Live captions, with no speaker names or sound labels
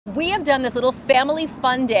We have done this little family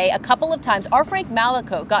fun day a couple of times. Our Frank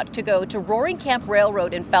Mallicoat got to go to Roaring Camp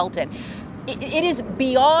Railroad in Felton. It is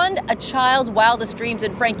beyond a child's wildest dreams.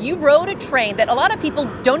 And Frank, you rode a train that a lot of people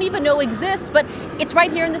don't even know exists, but it's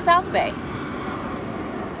right here in the South Bay.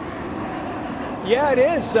 Yeah, it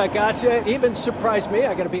is, Gassia. It even surprised me,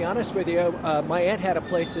 I got to be honest with you. My aunt had a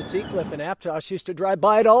place at Seacliff in Aptos. Used to drive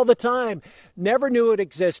by it all the time. Never knew it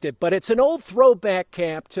existed, but it's an old throwback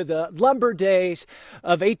camp to the lumber days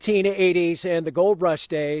of 1880s and the gold rush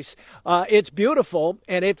days. It's beautiful,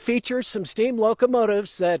 and it features some steam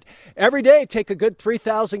locomotives that every day take a good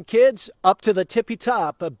 3,000 kids up to the tippy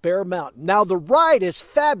top of Bear Mountain. Now, the ride is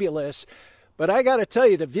fabulous, but I got to tell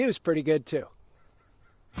you, the view's pretty good, too.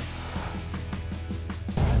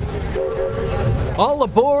 All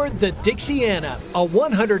aboard the Dixiana, a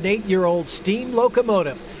 108-year-old steam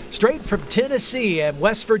locomotive, straight from Tennessee and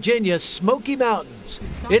West Virginia's Smoky Mountains.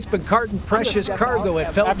 It's been carting precious cargo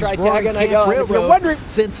at Felton's Roaring Camp Railroad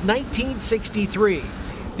since 1963.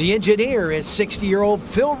 The engineer is 60-year-old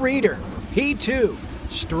Phil Reeder. He, too,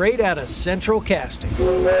 straight out of Central Casting.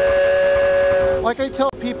 Like I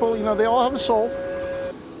tell people, you know, they all have a soul.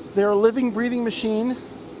 They're a living, breathing machine.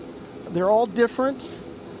 They're all different.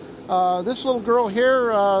 This little girl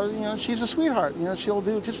here, you know, she's a sweetheart. You know, she'll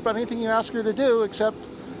do just about anything you ask her to do except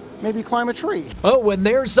maybe climb a tree. Oh, and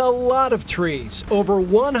there's a lot of trees. Over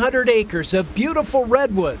 100 acres of beautiful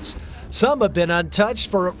redwoods. Some have been untouched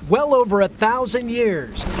for well over 1,000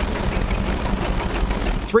 years.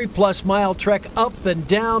 3+ mile trek up and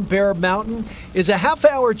down Bear Mountain is a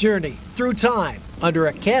half-hour journey through time under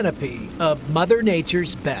a canopy of Mother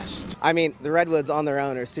Nature's best. I mean, the redwoods on their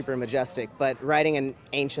own are super majestic, but riding an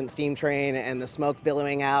ancient steam train and the smoke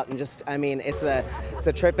billowing out and just, I mean, it's a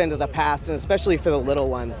trip into the past, and especially for the little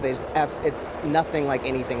ones, it's nothing like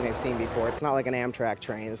anything they've seen before. It's not like an Amtrak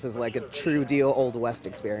train. This is like a true deal Old West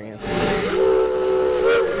experience.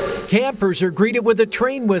 Campers are greeted with a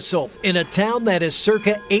train whistle in a town that is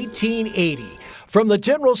circa 1880. From the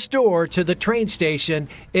general store to the train station,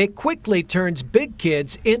 it quickly turns big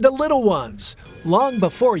kids into little ones, long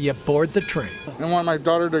before you board the train. I want my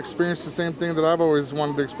daughter to experience the same thing that I've always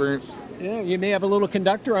wanted to experience. Yeah, you may have a little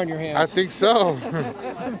conductor on your hands. I think so.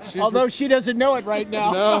 Although she doesn't know it right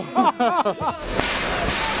now. No.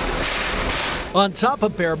 On top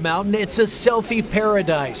of Bear Mountain, it's a selfie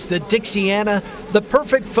paradise. The Dixiana, the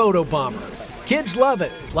perfect photo bomber. Kids love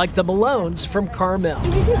it, like the Malones from Carmel.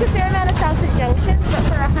 You do take a fair amount of stops at junctions, but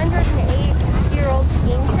for a 108-year-old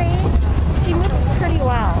steam train, she moves pretty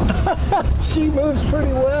well. She moves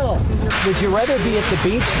pretty well. Would you rather be at the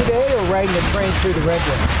beach today or riding a train through the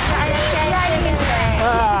redwoods? Riding a train.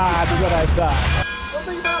 Ah, that's what I thought. One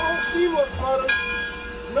thing about old steam locomotives,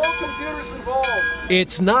 no computers involved.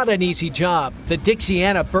 It's not an easy job. The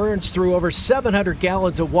Dixiana burns through over 700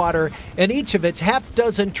 gallons of water, and each of its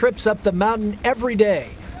half-dozen trips up the mountain every day.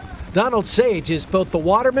 Donald Sage is both the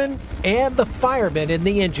waterman and the fireman in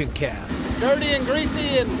the engine cab. Dirty and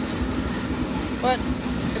greasy, but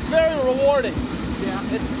it's very rewarding. Yeah,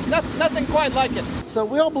 it's nothing quite like it. So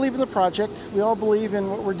we all believe in the project. We all believe in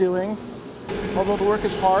what we're doing. Although the work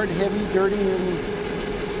is hard, heavy, dirty,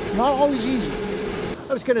 and not always easy.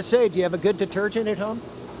 I was going to say, do you have a good detergent at home?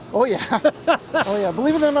 Oh yeah. Oh yeah.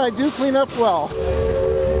 Believe it or not, I do clean up well.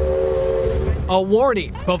 A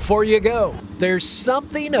warning before you go. There's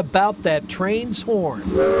something about that train's horn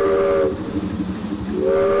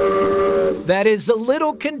that is a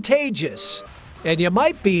little contagious, and you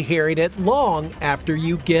might be hearing it long after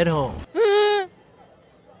you get home.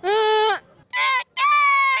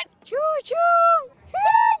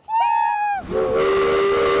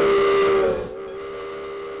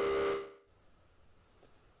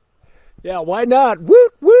 Yeah, why not?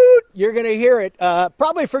 Woot, woot! You're going to hear it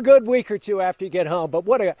probably for a good week or two after you get home. But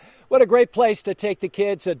what a great place to take the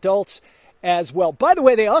kids, adults as well. By the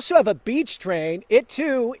way, they also have a beach train. It,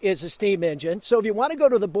 too, is a steam engine. So if you want to go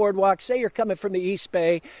to the boardwalk, say you're coming from the East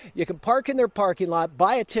Bay, you can park in their parking lot,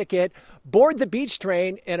 buy a ticket, board the beach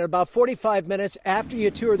train, and in about 45 minutes after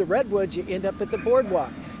you tour the redwoods, you end up at the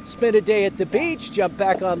boardwalk. Spend a day at the beach, jump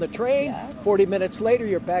back on the train. 40 minutes later,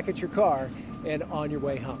 you're back at your car and on your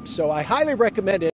way home. So I highly recommend it.